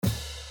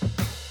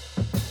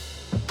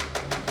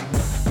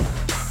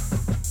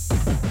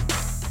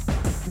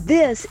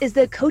This is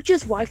the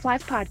Coach's Wife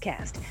Life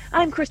podcast.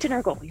 I'm Kristen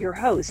Eargle, your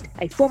host,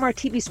 a former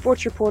TV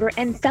sports reporter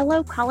and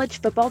fellow college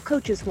football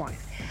coach's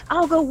wife.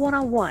 I'll go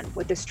one-on-one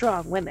with the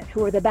strong women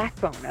who are the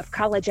backbone of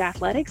college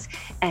athletics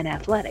and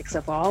athletics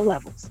of all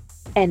levels.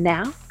 And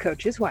now,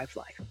 Coach's Wife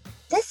Life.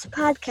 This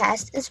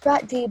podcast is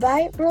brought to you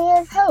by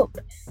Ruler of Hope.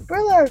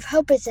 Ruler of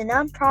Hope is a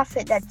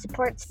nonprofit that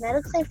supports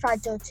medically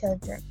fragile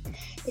children.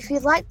 If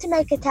you'd like to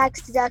make a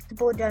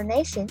tax-deductible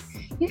donation,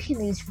 you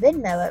can use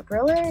Venmo at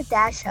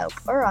Ruler-Hope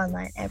or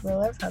online at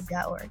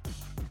rulerofhope.org.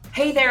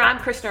 Hey there, I'm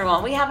Kristen Eargle,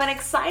 and we have an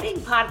exciting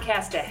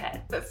podcast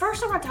ahead. But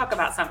first I want to talk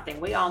about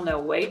something we all know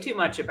way too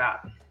much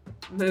about,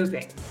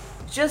 moving.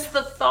 Just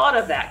the thought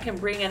of that can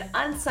bring an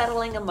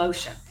unsettling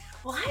emotion.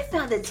 Well, I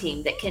found a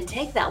team that can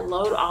take that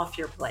load off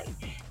your plate.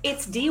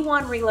 It's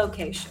D1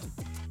 Relocation.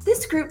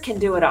 This group can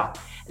do it all.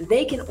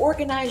 They can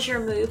organize your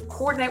move,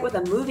 coordinate with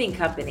a moving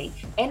company,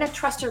 and a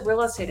trusted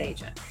real estate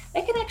agent.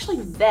 They can actually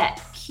vet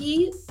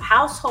key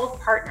household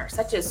partners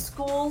such as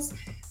schools,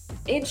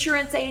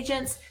 insurance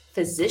agents,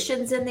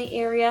 physicians in the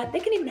area. They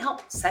can even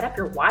help set up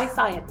your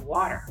Wi-Fi and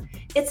water.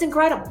 It's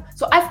incredible.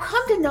 So I've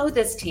come to know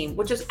this team,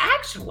 which is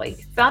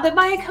actually founded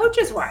by a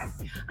coach's wife.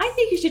 I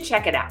think you should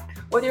check it out,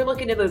 whether you're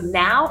looking to move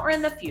now or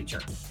in the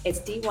future. It's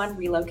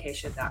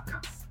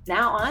d1relocation.com.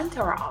 Now on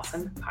to our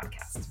awesome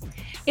podcast.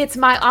 It's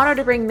my honor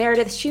to bring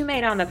Meredith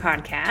Shumate on the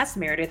podcast.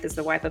 Meredith is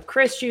the wife of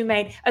Chris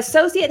Shumate,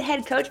 associate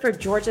head coach for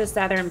Georgia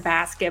Southern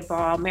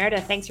basketball.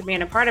 Meredith, thanks for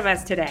being a part of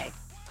us today.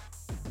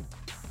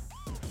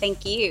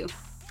 Thank you.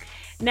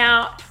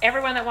 Now,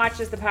 everyone that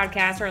watches the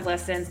podcast or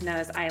listens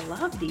knows I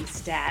love these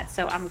stats.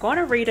 So I'm going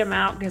to read them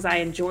out because I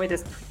enjoy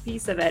this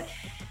piece of it.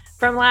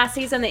 From last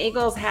season, the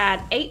Eagles had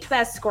 8th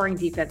best scoring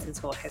defense in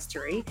school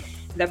history.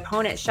 The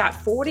opponent shot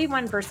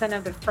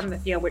 41% from the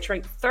field, which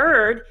ranked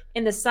 3rd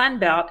in the Sun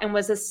Belt and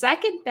was the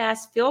 2nd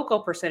best field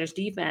goal percentage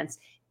defense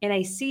in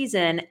a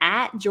season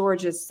at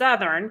Georgia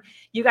Southern.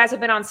 You guys have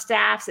been on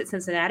staffs at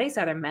Cincinnati,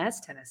 Southern Miss,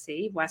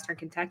 Tennessee, Western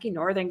Kentucky,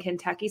 Northern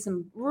Kentucky,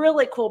 some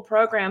really cool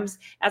programs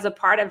as a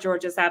part of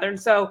Georgia Southern.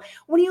 So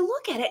when you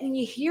look at it and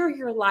you hear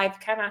your life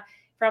kind of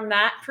from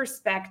that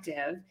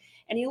perspective,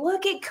 and you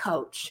look at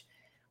Coach,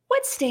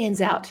 what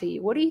stands out to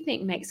you? What do you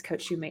think makes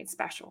Coach Shumate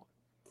special?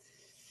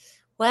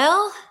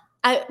 Well,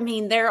 I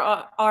mean, there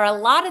are a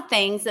lot of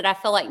things that I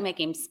feel like make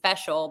him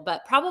special,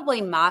 but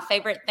probably my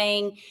favorite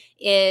thing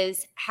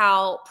is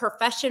how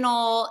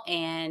professional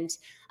and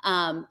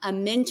a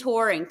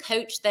mentor and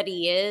coach that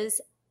he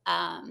is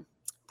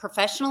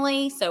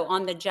professionally. So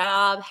on the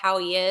job, how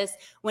he is.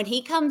 When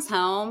he comes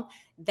home,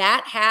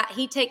 that hat,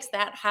 he takes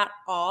that hat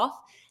off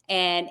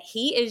and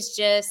he is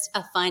just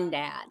a fun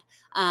dad.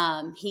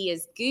 He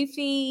is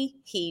goofy.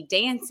 He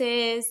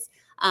dances.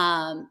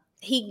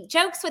 He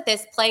jokes with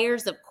his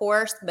players, of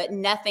course, but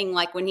nothing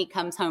like when he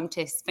comes home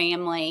to his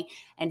family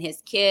and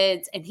his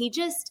kids. And he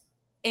just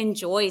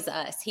enjoys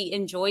us. He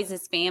enjoys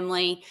his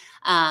family.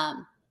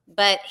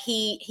 But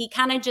he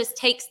kind of just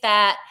takes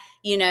that,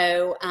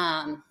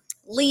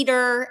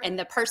 leader and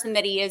the person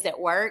that he is at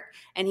work.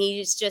 And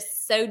he's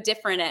just so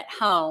different at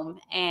home.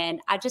 And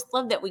I just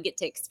love that we get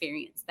to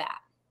experience that.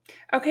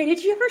 Okay.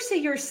 Did you ever see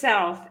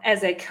yourself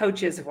as a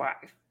coach's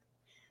wife?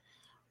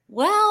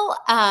 Well,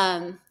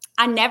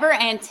 I never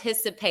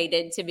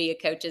anticipated to be a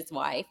coach's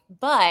wife,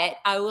 but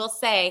I will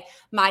say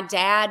my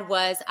dad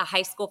was a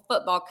high school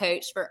football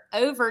coach for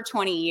over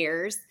 20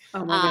 years.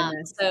 Oh my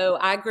goodness. So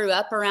I grew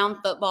up around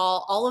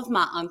football. All of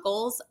my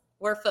uncles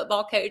were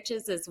football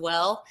coaches as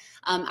well.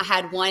 I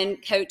had one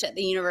coach at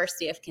the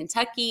University of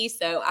Kentucky.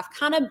 So I've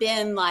kind of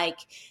been like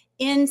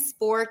in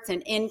sports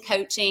and in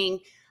coaching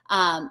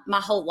my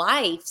whole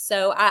life.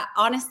 So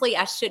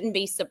I shouldn't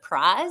be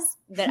surprised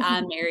that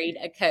I married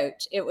a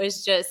coach. It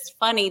was just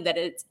funny that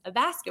it's a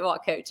basketball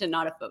coach and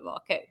not a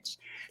football coach.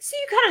 So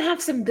you kind of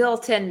have some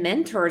built-in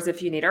mentors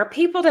if you need, or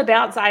people to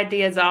bounce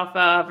ideas off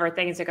of, or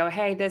things to go,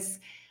 hey, this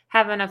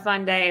having a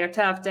fun day or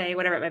tough day,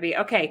 whatever it may be.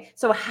 Okay.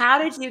 So how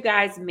did you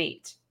guys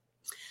meet?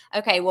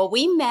 Okay. Well,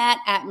 we met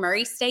at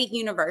Murray State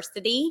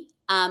University.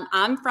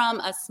 I'm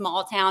from a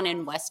small town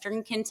in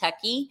Western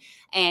Kentucky,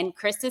 and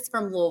Chris is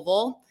from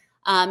Louisville.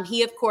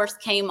 He, of course,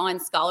 came on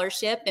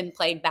scholarship and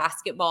played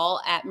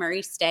basketball at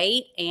Murray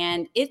State,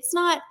 and it's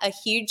not a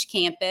huge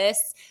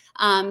campus.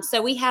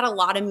 So we had a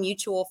lot of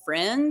mutual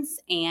friends,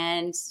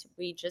 and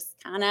we just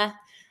kind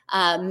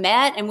of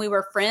met, and we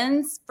were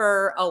friends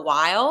for a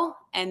while.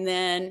 And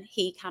then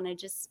he kind of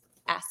just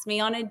asked me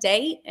on a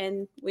date,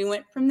 and we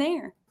went from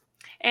there.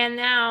 And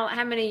now,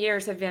 how many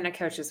years have you been a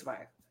coach's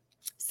wife?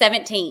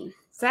 17.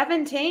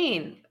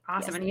 17.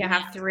 Awesome. Yes, And you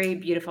have 3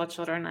 beautiful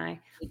children. I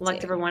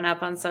looked everyone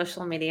up on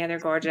social media. They're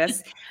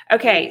gorgeous.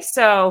 Okay.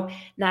 So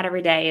not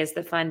every day is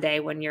the fun day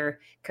when you're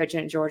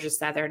coaching at Georgia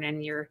Southern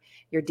and your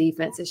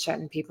defense is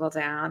shutting people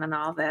down and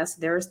all this.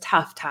 There's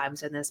tough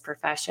times in this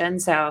profession.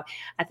 So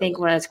I think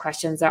one of those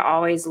questions I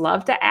always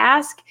love to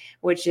ask,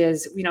 which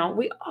is, we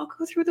all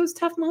go through those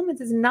tough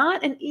moments. It's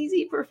not an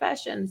easy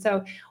profession.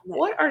 So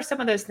what are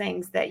some of those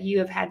things that you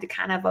have had to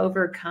kind of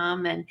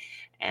overcome,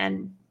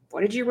 and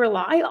what did you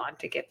rely on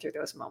to get through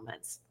those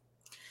moments?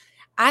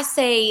 I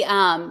say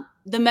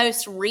the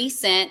most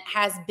recent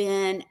has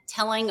been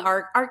telling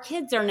our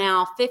kids are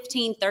now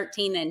 15,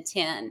 13, and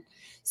 10.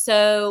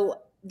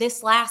 So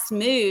this last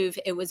move,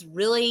 it was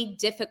really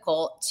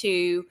difficult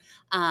to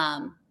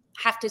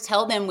have to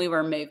tell them we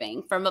were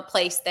moving from a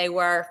place they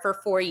were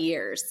for 4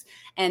 years.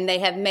 And they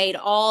have made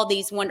all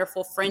these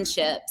wonderful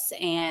friendships.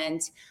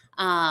 And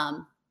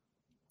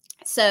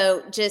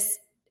so just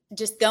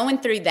going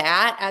through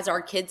that as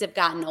our kids have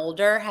gotten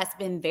older has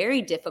been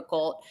very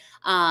difficult.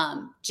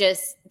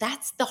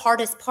 That's the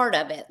hardest part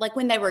of it. Like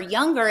when they were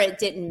younger, it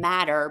didn't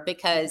matter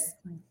because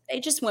they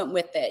just went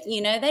with it.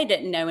 They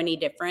didn't know any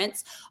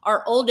difference.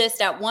 Our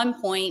oldest at one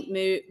point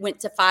went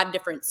to 5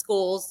 different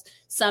schools,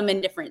 some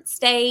in different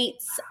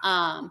states.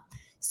 But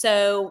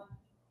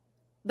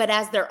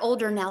as they're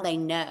older now, they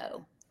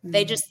know.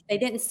 They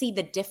didn't see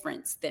the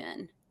difference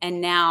then.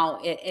 And now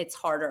it's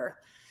harder.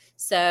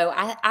 So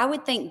I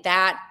would think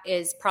that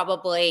is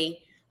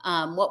probably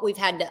what we've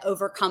had to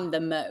overcome the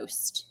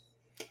most.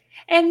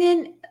 And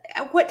then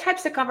what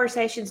types of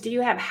conversations do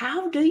you have?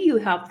 How do you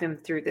help them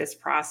through this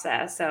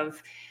process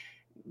of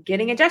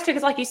getting adjusted?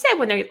 Because like you said,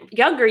 when they're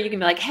younger, you can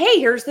be like, hey,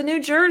 here's the new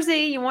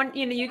jersey.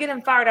 You get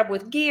them fired up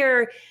with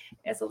gear.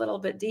 It's a little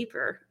bit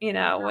deeper,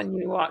 when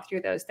you walk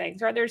through those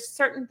things. Are there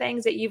certain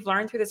things that you've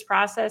learned through this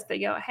process that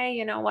you go, hey,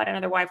 you know what,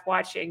 another wife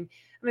watching?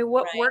 I mean,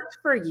 what worked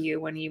for you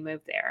when you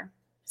moved there?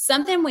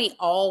 Something we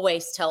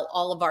always tell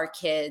all of our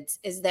kids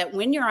is that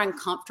when you're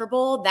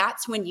uncomfortable,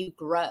 that's when you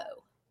grow.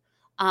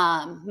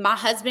 My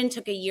husband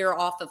took a year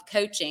off of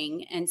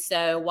coaching. And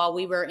so while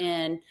we were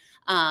in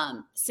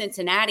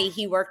Cincinnati,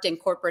 he worked in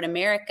corporate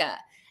America.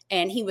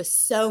 And he was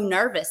so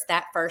nervous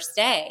that first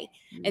day.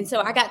 Mm-hmm. And so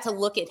I got to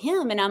look at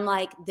him and I'm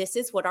like, this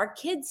is what our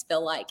kids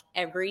feel like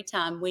every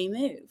time we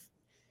move.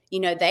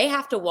 They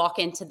have to walk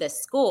into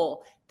this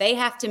school. They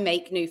have to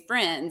make new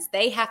friends.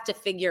 They have to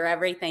figure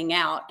everything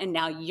out. And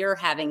now you're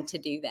having to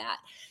do that.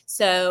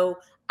 So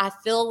I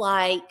feel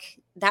like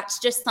that's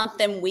just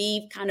something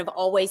we've kind of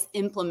always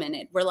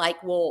implemented. We're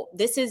like, well,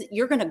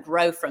 you're going to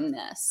grow from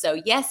this.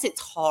 So yes,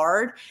 it's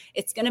hard.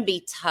 It's going to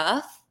be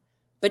tough,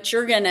 but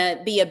you're going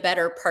to be a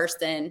better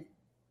person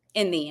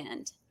in the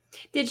end.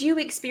 Did you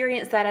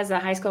experience that as a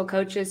high school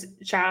coach's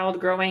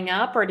child growing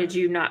up, or did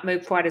you not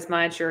move quite as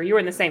much, or you were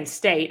in the same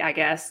state, I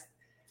guess?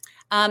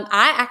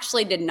 I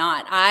actually did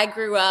not. I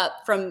grew up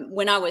from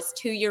when I was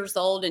 2 years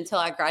old until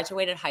I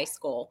graduated high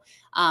school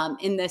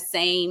in the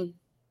same,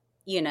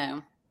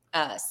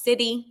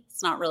 city.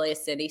 It's not really a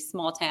city,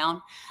 small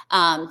town.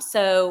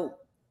 So,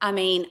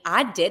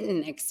 I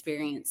didn't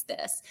experience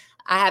this.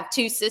 I have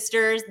 2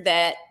 sisters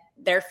that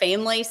their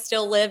families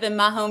still live in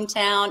my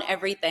hometown,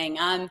 everything.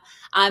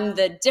 I'm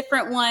the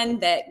different one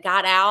that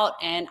got out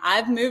and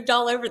I've moved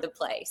all over the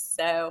place.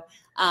 So,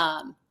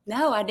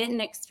 no, I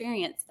didn't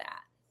experience that.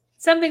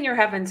 Something you're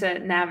having to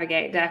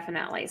navigate,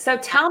 definitely. So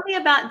tell me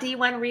about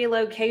D1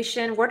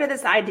 relocation. Where did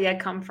this idea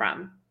come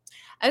from?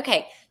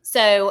 Okay,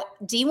 so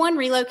D1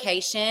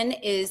 relocation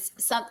is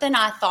something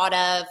I thought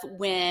of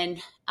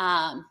when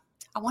I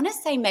want to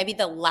say maybe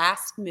the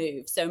last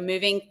move. So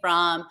moving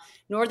from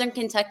Northern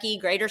Kentucky,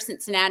 greater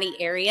Cincinnati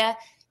area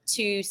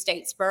to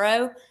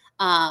Statesboro.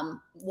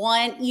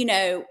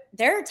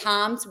 There are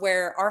times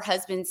where our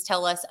husbands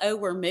tell us, oh,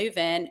 we're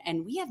moving,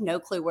 and we have no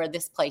clue where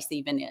this place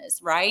even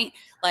is, right?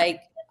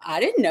 Like, I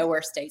didn't know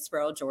where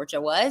Statesboro, Georgia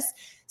was.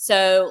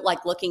 So like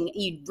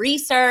you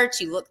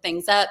research, you look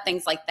things up,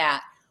 things like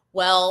that.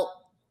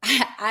 Well,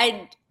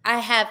 I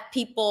have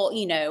people,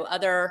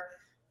 other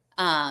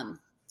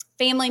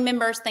family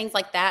members, things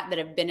like that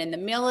have been in the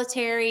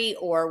military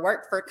or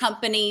work for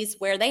companies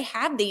where they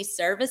have these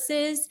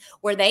services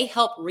where they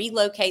help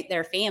relocate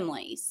their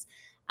families.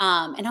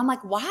 And I'm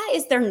like, why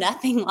is there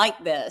nothing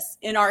like this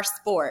in our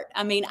sport?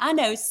 I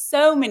know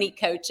so many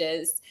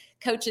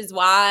coaches'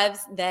 wives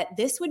that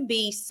this would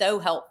be so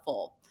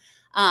helpful.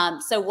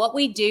 So what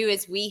we do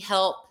is we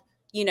help,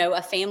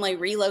 a family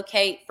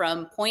relocate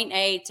from point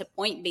A to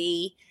point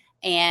B,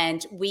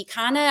 and we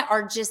kind of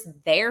are just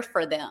there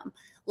for them.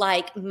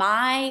 Like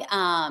my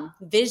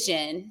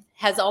vision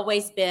has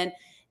always been,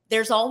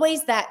 there's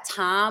always that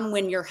time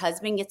when your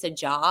husband gets a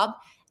job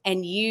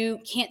and you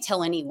can't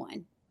tell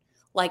anyone.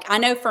 Like, I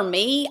know for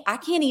me, I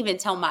can't even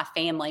tell my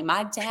family.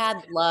 My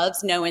dad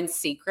loves knowing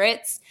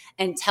secrets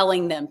and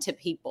telling them to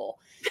people.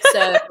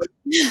 So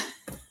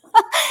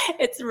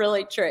it's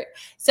really true.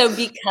 So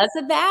because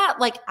of that,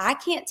 like, I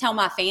can't tell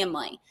my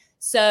family.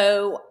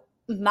 So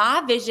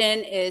my vision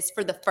is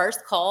for the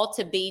first call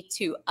to be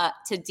to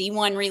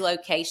D1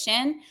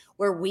 relocation,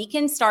 where we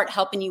can start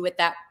helping you with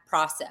that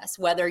process,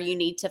 whether you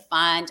need to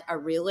find a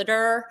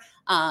realtor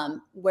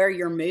where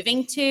you're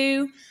moving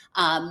to.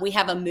 We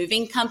have a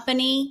moving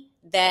company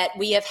that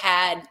we have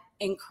had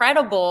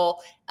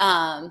incredible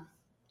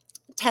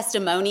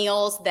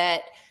testimonials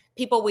that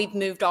people we've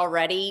moved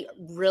already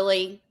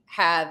really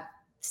have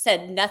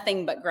said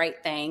nothing but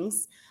great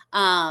things.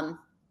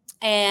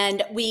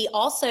 And we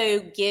also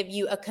give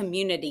you a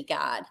community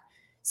guide.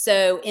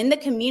 So in the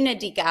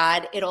community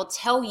guide, it'll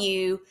tell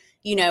you,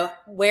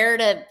 where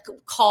to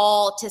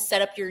call to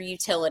set up your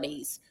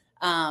utilities,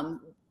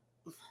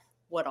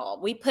 what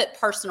all. We put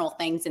personal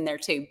things in there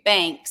too.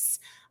 Banks,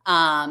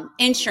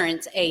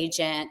 insurance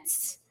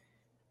agents,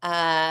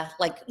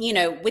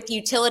 with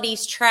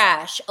utilities,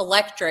 trash,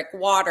 electric,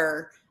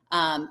 water,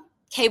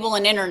 cable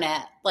and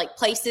internet, like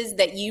places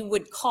that you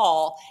would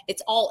call,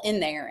 it's all in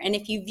there. And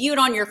if you view it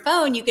on your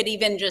phone, you could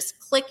even just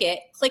click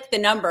the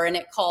number, and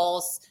it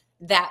calls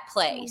that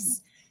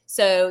place.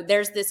 So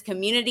there's this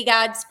community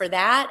guides for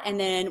that. And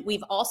then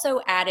we've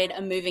also added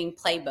a moving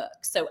playbook.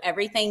 So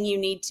everything you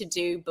need to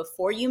do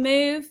before you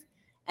move,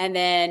 and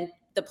then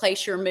the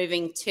place you're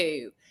moving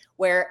to,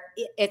 where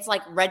it's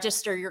like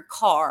register your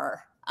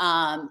car,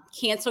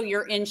 cancel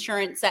your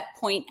insurance at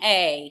point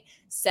A,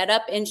 set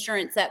up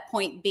insurance at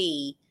point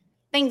B,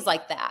 things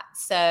like that.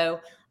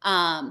 So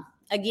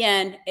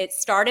again, it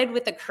started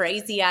with a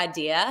crazy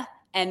idea,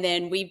 and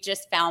then we've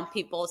just found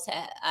people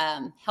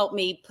to help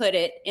me put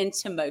it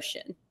into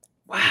motion.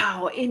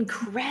 Wow,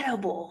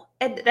 incredible.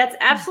 And that's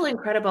absolutely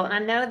incredible. And I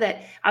know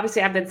that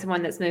obviously I've been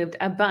someone that's moved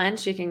a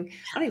bunch. I don't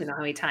even know how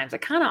many times. I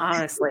kind of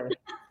honestly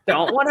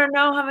don't want to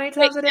know how many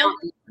times it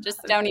is.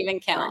 Just don't even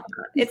count.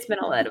 It's been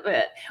a little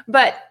bit.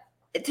 But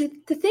to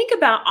think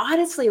about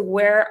honestly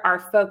where our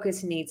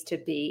focus needs to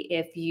be,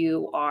 if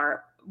you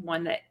are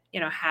one that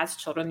has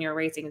children, you're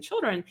raising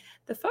children,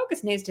 the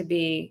focus needs to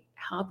be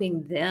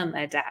helping them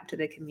adapt to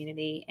the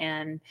community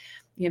and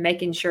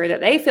making sure that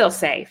they feel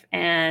safe,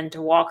 and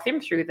to walk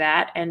them through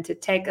that and to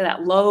take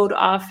that load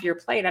off your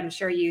plate. I'm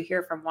sure you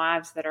hear from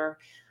wives that are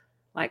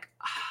like,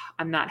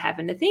 I'm not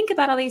having to think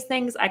about all these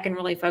things. I can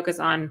really focus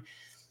on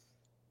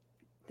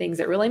things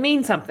that really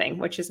mean something,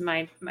 which is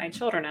my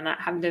children, and not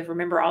having to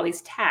remember all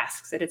these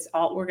tasks, that it's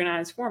all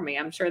organized for me.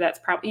 I'm sure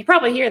you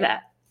probably hear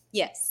that.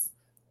 Yes,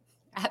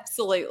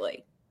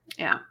 absolutely.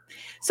 Yeah.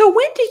 So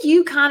when do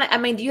you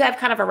do you have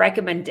kind of a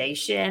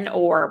recommendation,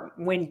 or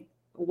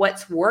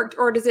what's worked,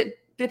 or does it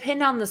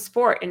depend on the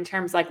sport in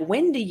terms like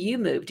when do you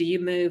move? Do you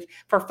move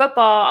for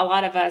football? A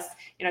lot of us,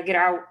 get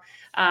our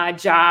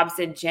jobs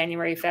in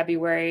January,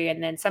 February,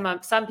 and then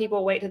some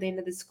people wait till the end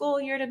of the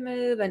school year to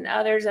move, and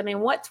others.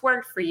 What's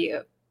worked for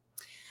you?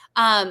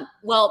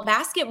 Well,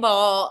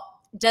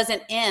 basketball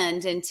doesn't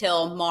end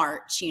until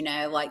March,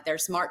 like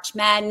there's March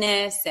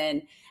Madness,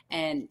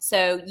 and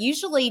so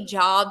usually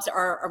jobs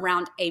are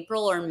around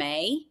April or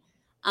May,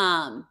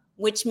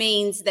 which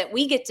means that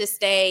we get to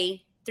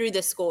stay through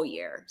the school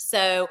year.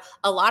 So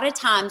a lot of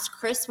times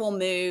Chris will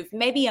move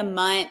maybe a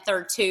month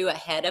or two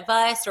ahead of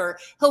us, or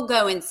he'll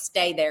go and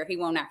stay there. He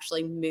won't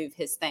actually move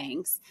his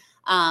things,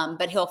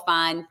 but he'll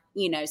find,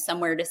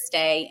 somewhere to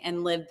stay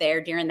and live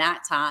there during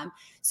that time.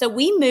 So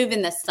we move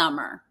in the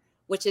summer,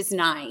 which is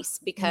nice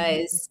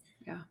because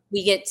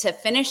we get to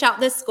finish out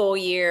the school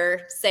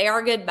year, say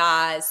our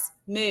goodbyes,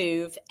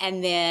 move,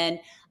 and then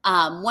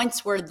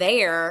once we're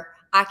there,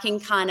 I can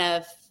kind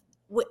of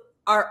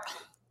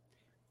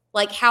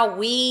like how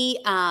we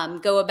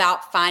go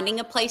about finding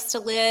a place to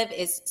live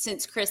is,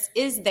 since Chris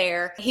is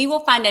there, he will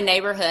find a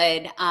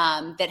neighborhood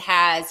that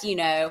has,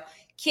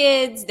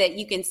 kids that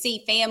you can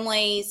see,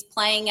 families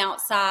playing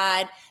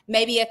outside,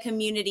 maybe a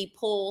community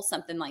pool,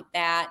 something like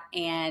that.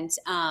 And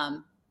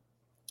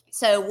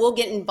so we'll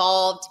get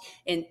involved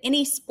in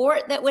any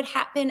sport that would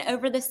happen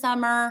over the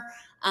summer.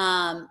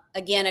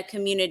 Again, a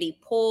community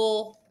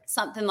pool,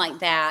 something like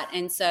that.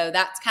 And so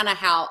that's kind of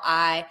how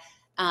I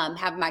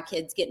have my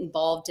kids get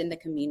involved in the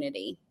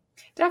community.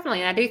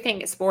 Definitely. And I do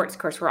think sports, of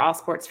course, we're all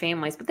sports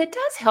families, but that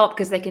does help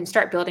because they can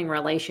start building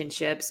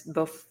relationships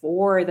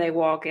before they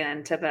walk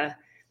into the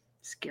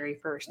scary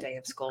first day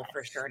of school,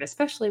 for sure. And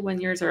especially when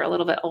yours are a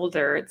little bit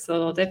older, it's a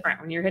little different.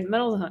 When you're in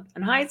middle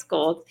and high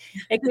school,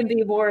 it can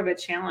be more of a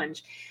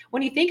challenge.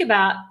 When you think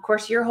about, of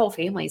course, your whole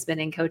family's been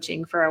in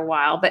coaching for a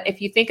while, but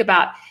if you think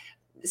about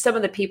some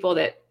of the people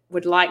that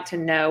would like to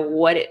know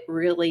what it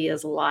really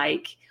is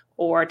like,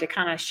 or to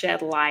kind of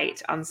shed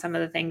light on some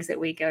of the things that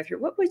we go through,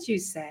 what would you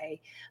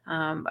say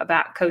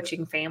about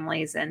coaching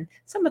families and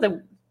some of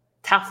the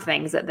tough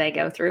things that they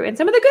go through and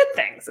some of the good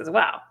things as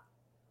well?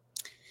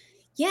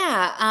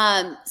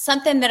 Yeah.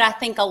 Something that I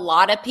think a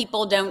lot of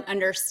people don't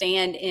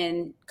understand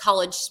in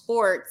college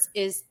sports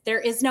is there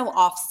is no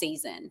off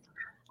season.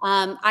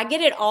 I get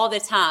it all the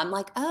time.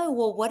 Like, oh,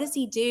 well, what does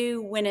he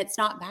do when it's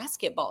not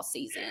basketball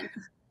season?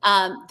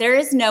 There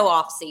is no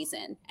off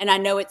season. And I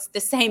know it's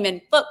the same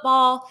in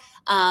football.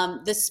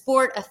 The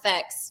sport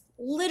affects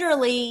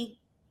literally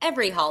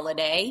every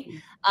holiday.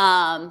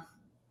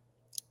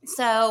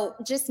 So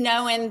just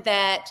knowing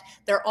that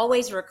they're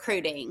always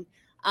recruiting,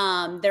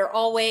 they're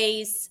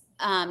always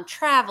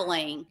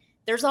traveling,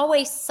 there's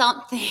always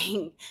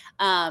something,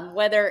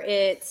 whether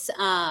it's,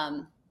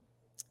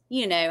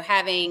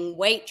 having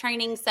weight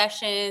training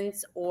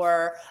sessions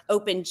or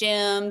open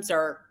gyms,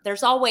 or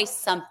there's always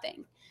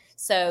something.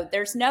 So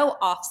there's no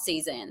off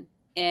season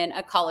in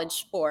a college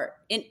sport,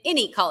 in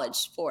any college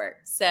sport.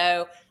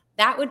 So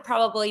that would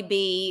probably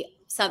be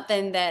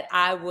something that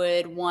I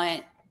would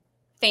want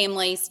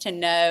families to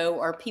know,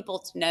 or people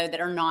to know that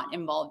are not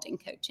involved in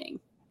coaching.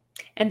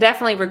 And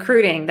definitely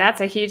recruiting.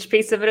 That's a huge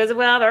piece of it as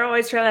well. They're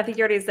always trying, I think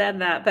you already said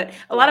that, but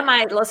a lot of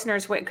my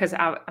listeners, because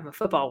I'm a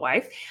football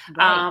wife,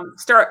 Right.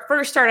 start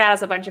out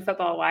as a bunch of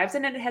football wives,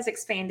 and it has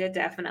expanded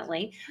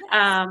definitely.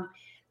 Yes.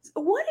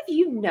 What have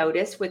you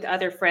noticed with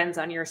other friends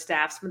on your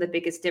staff? Some of the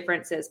biggest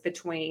differences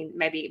between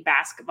maybe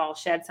basketball,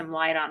 shed some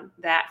light on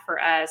that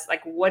for us.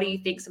 Like, what do you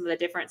think some of the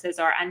differences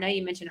are? I know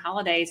you mentioned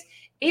holidays.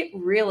 It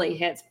really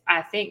hits,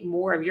 I think,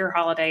 more of your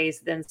holidays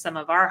than some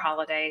of our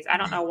holidays. I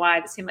don't know why.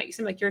 It seemed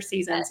like your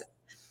seasons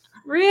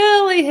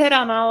really hit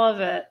on all of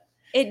it.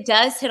 It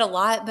does hit a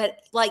lot, but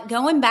like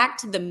going back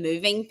to the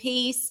moving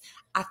piece,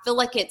 I feel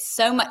like it's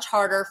so much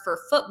harder for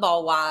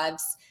football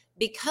wives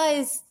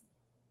because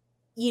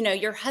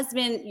your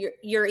husband,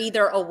 you're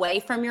either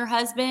away from your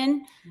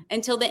husband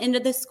until the end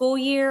of the school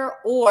year,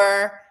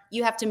 or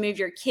you have to move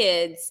your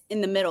kids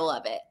in the middle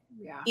of it,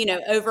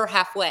 over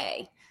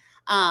halfway.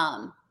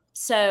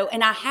 So,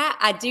 and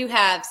I do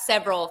have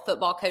several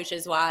football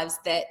coaches' wives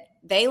that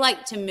they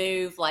like to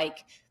move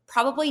like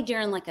probably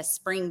during like a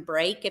spring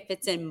break if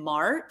it's in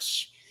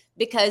March,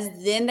 because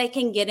then they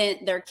can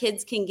their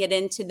kids can get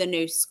into the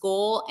new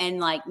school and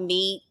like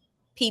meet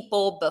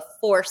people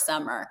before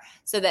summer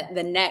so that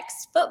the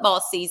next football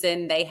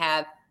season they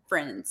have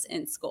friends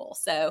in school.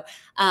 So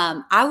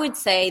I would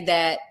say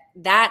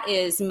that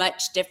is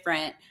much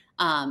different.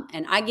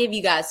 And I give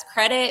you guys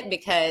credit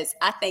because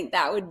I think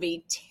that would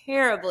be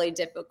terribly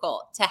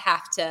difficult to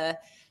have to,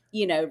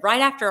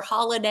 right after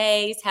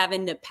holidays,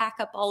 having to pack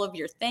up all of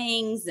your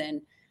things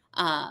and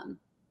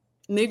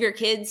move your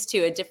kids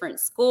to a different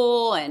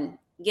school and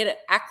get it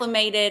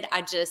acclimated.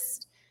 I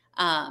just,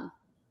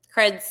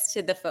 creds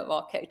to the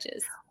football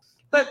coaches.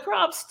 But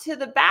props to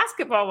the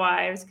basketball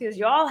wives, because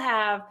y'all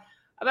have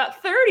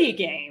about 30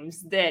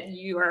 games that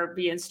you are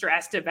being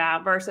stressed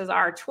about versus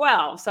our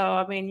 12. So,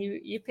 I mean,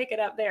 you pick it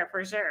up there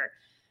for sure.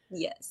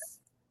 Yes.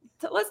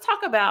 So let's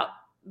talk about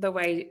the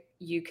way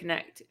you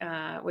connect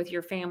with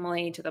your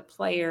family, to the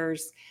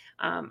players.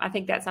 I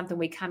think that's something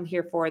we come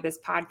here for, this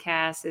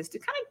podcast, is to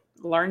kind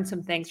of learn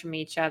some things from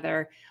each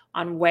other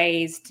on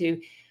ways to,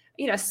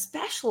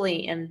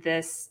 especially in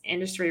this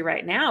industry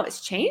right now,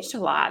 it's changed a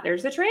lot.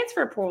 There's a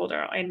transfer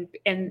portal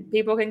and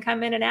people can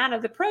come in and out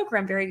of the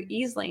program very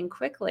easily and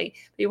quickly.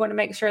 But you want to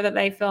make sure that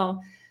they feel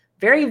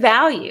very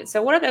valued.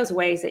 So what are those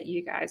ways that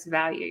you guys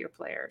value your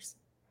players?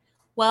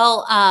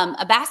 Well,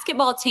 a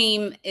basketball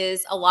team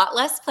is a lot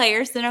less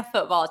players than a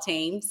football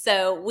team.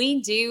 So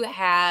we do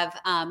have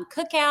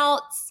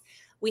cookouts.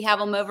 We have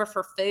them over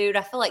for food.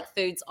 I feel like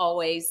food's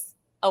always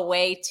a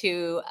way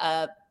to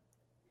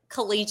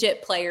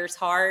collegiate players'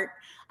 heart.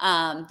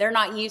 They're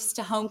not used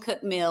to home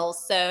cooked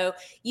meals. So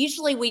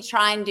usually we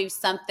try and do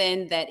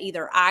something that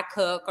either I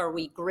cook or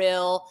we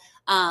grill,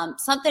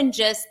 something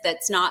just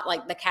that's not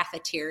like the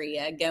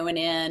cafeteria going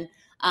in.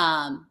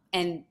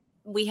 And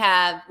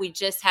we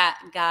just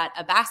got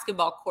a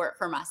basketball court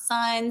for my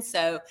son.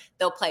 So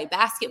they'll play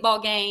basketball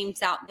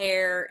games out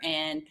there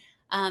and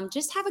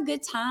just have a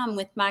good time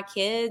with my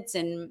kids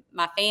and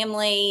my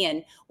family.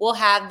 And we'll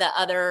have the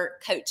other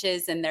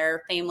coaches and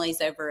their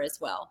families over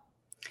as well.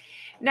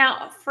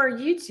 Now, for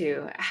you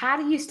two, how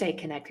do you stay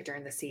connected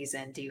during the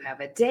season? Do you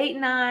have a date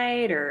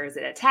night, or is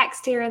it a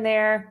text here and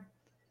there?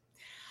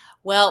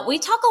 Well, we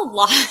talk a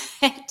lot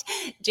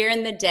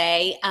during the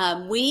day.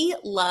 We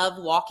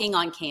love walking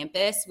on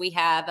campus. We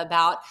have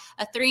about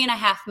a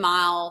 3.5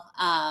 mile,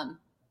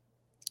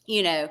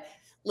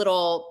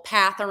 little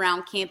path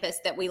around campus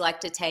that we like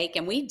to take.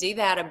 And we do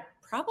that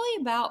probably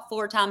about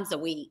 4 times a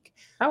week.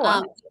 Oh,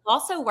 wow. We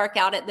also work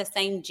out at the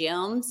same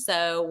gym.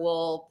 So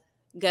we'll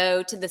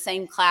go to the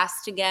same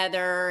class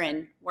together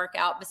and work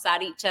out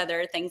beside each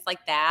other, things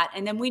like that.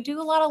 And then we do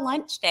a lot of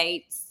lunch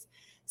dates.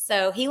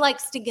 So he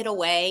likes to get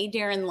away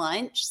during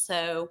lunch.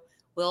 So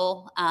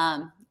we'll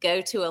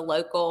go to a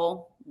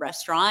local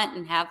restaurant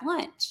and have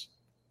lunch.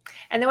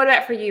 And then what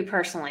about for you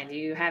personally? Do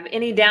you have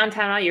any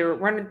downtime? You're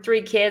running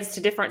 3 kids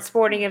to different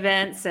sporting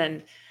events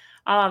and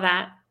all of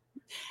that?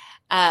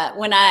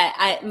 When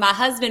my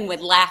husband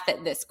would laugh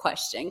at this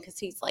question because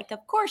he's like,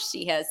 of course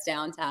she has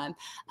downtime.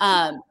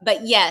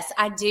 But yes,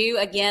 I do.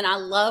 Again, I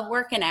love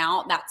working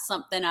out. That's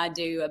something I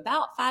do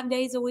about 5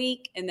 days a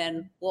week. And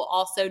then we'll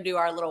also do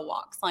our little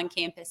walks on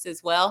campus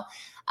as well.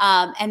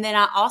 And then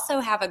I also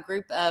have a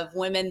group of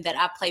women that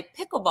I play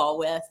pickleball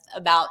with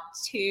about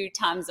 2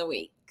 times a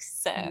week.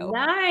 So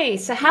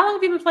nice. So how long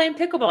have you been playing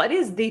pickleball? It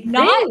is the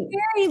not thing.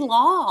 very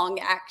long,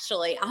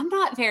 actually. I'm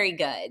not very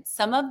good.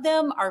 Some of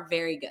them are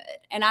very good.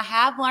 And I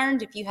have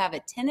learned if you have a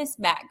tennis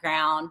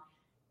background,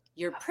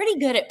 you're pretty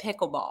good at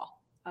pickleball.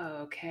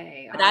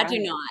 Okay. But I do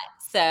not.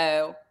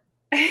 So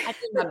I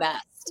do my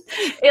best.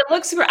 It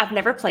looks, I've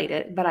never played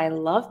it, but I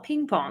love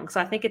ping pong.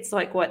 So I think it's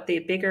like the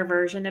bigger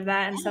version of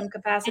that in some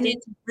capacity. And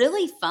it's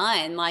really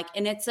fun.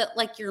 And it's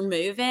like you're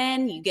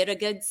moving, you get a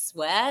good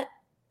sweat.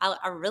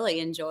 I really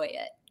enjoy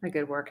it. A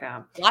good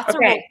workout. Lots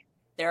of rules.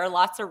 There are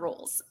lots of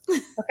rules.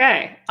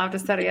 Okay. I'll have to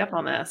study up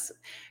on this.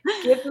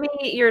 Give me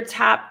your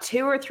top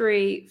 2 or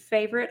 3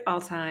 favorite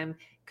all-time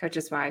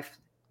Coach's Wife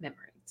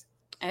memories.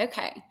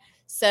 Okay.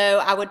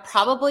 So I would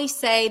probably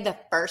say the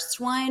first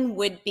one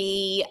would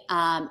be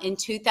in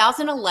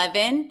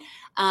 2011.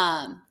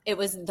 It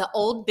was the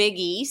old Big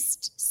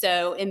East.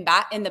 So in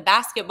the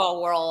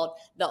basketball world,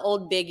 the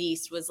old Big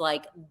East was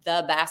like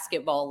the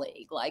basketball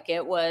league. Like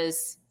it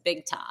was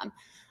big time.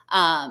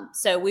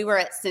 So we were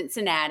at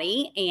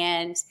Cincinnati,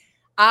 and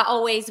I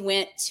always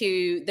went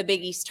to the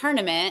Big East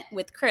tournament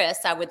with Chris.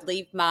 I would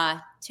leave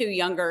my two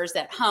youngers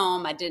at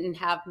home. I didn't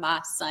have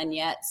my son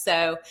yet.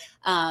 So,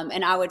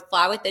 and I would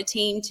fly with the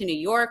team to New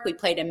York. We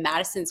played in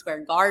Madison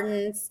Square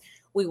Gardens.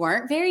 We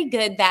weren't very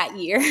good that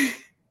year.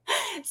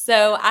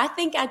 So I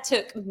think I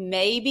took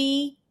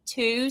maybe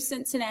 2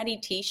 Cincinnati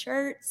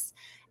t-shirts,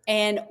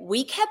 and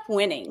we kept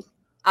winning.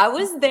 I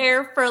was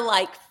there for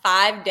like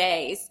 5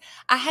 days.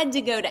 I had to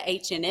go to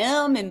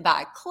H&M and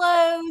buy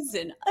clothes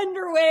and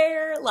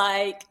underwear.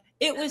 Like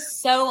it was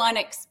so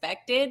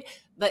unexpected,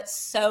 but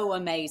so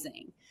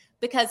amazing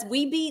because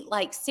we beat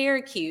like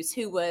Syracuse,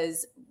 who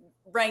was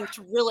ranked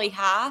really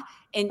high,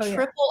 in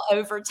triple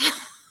overtime.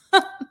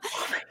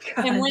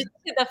 And went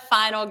to the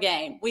final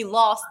game. We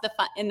lost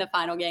in the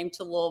final game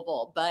to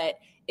Louisville, but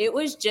it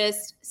was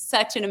just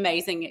such an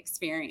amazing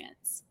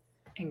experience.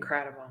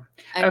 Incredible.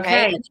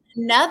 Okay.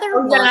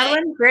 Another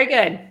one. Very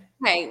good.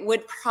 Okay.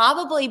 Would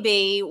probably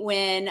be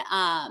when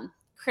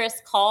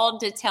Chris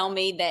called to tell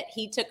me that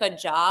he took a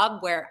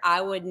job where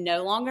I would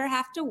no longer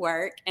have to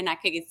work and I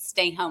could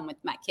stay home with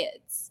my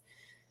kids.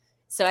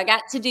 So I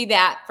got to do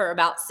that for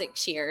about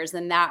 6 years,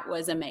 and that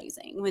was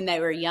amazing when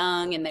they were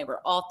young and they were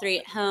all 3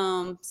 at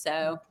home.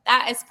 So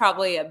that is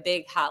probably a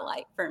big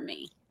highlight for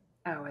me.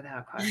 Oh,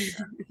 without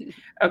question.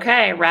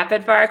 Okay,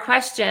 rapid fire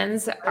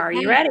questions. Okay. Are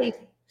you ready?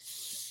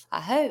 I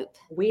hope.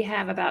 We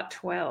have about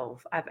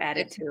 12. I've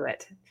added to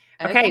it.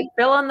 Okay,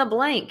 fill in the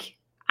blank.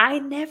 I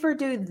never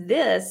do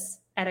this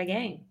at a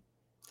game.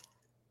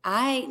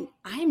 I'm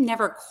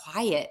never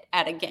quiet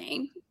at a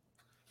game.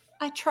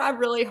 I try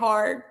really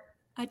hard.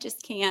 I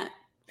just can't.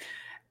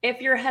 If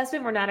your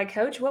husband were not a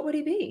coach, what would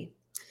he be?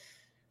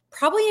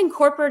 Probably in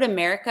corporate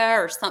America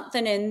or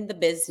something in the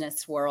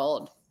business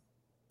world.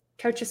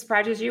 Coach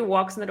surprises you,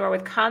 walks in the door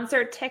with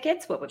concert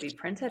tickets. What would be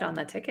printed on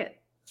the ticket?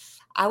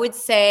 I would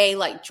say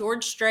like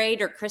George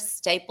Strait or Chris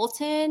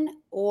Stapleton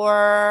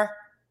or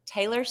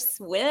Taylor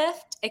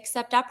Swift,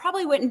 except I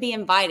probably wouldn't be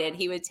invited.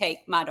 He would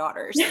take my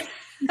daughters.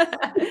 It'll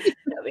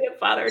be a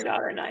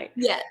father-daughter night.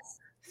 Yes.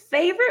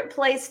 Favorite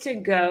place to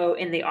go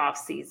in the off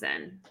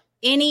season?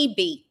 Any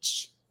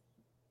beach.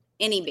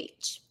 Any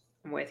beach.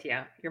 I'm with you.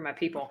 You're my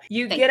people.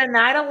 You get a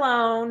night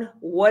alone.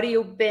 What are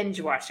you binge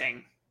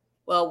watching?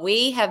 Well,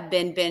 we have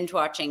been binge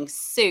watching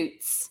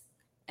Suits,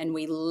 and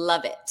we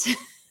love it.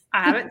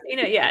 I haven't seen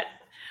it yet.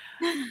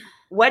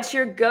 What's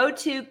your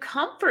go-to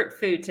comfort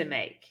food to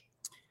make?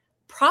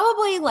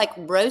 Probably like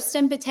roast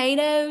and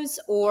potatoes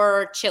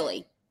or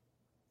chili.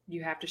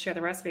 You have to share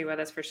the recipe with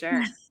us for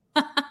sure.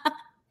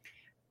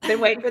 Been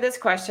waiting for this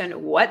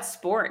question. What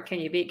sport can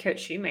you beat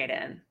Coach Shumate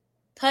in?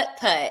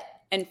 Putt-putt.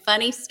 And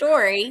funny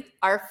story,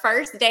 our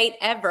first date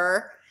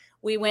ever,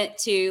 we went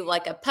to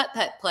like a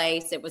putt-putt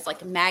place. It was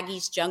like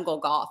Maggie's Jungle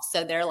Golf.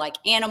 So they're like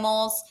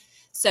animals.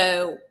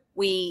 So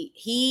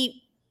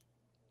he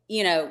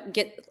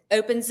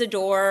opens the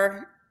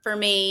door for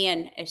me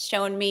and is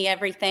showing me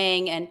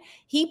everything. And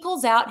he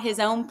pulls out his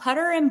own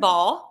putter and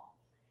ball.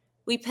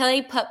 We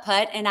play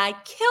putt-putt and I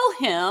kill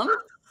him.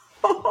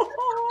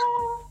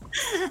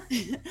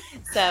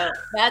 So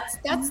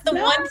that's the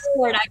one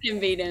sport I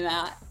can beat him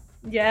at.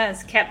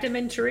 Yes, kept him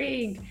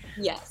intrigued.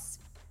 Yes.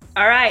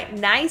 All right,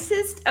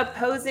 nicest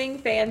opposing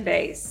fan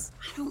base.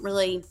 I don't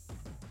really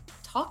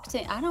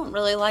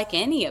like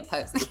any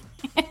opposing.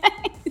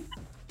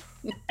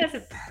 That's a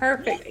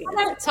perfect answer. I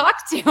don't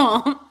talk to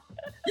them.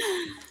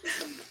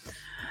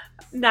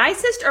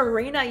 Nicest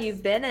arena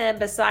you've been in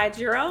besides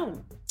your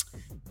own?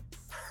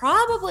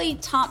 Probably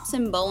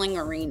Thompson Bowling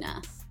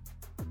Arena,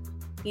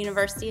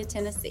 University of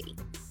Tennessee.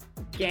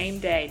 Game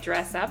day,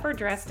 dress up or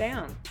dress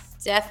down?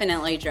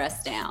 Definitely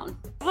dress down.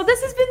 Well,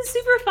 this has been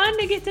super fun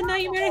to get to know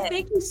you, Meredith.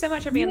 Thank you so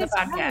much for being on the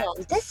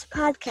podcast. This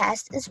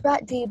podcast is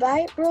brought to you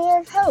by Ruler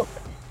of Hope.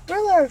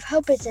 Ruler of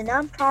Hope is a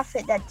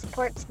nonprofit that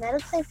supports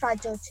medically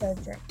fragile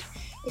children.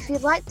 If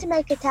you'd like to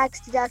make a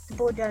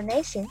tax-deductible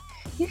donation,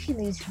 you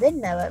can use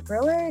Venmo at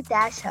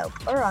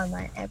Ruler-Hope or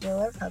online at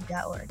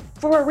rulerofhope.org.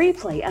 For a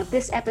replay of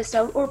this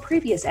episode or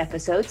previous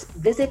episodes,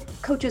 visit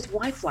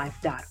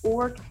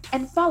coacheswifelife.org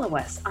and follow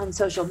us on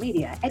social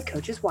media at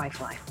Coaches Wife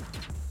Life.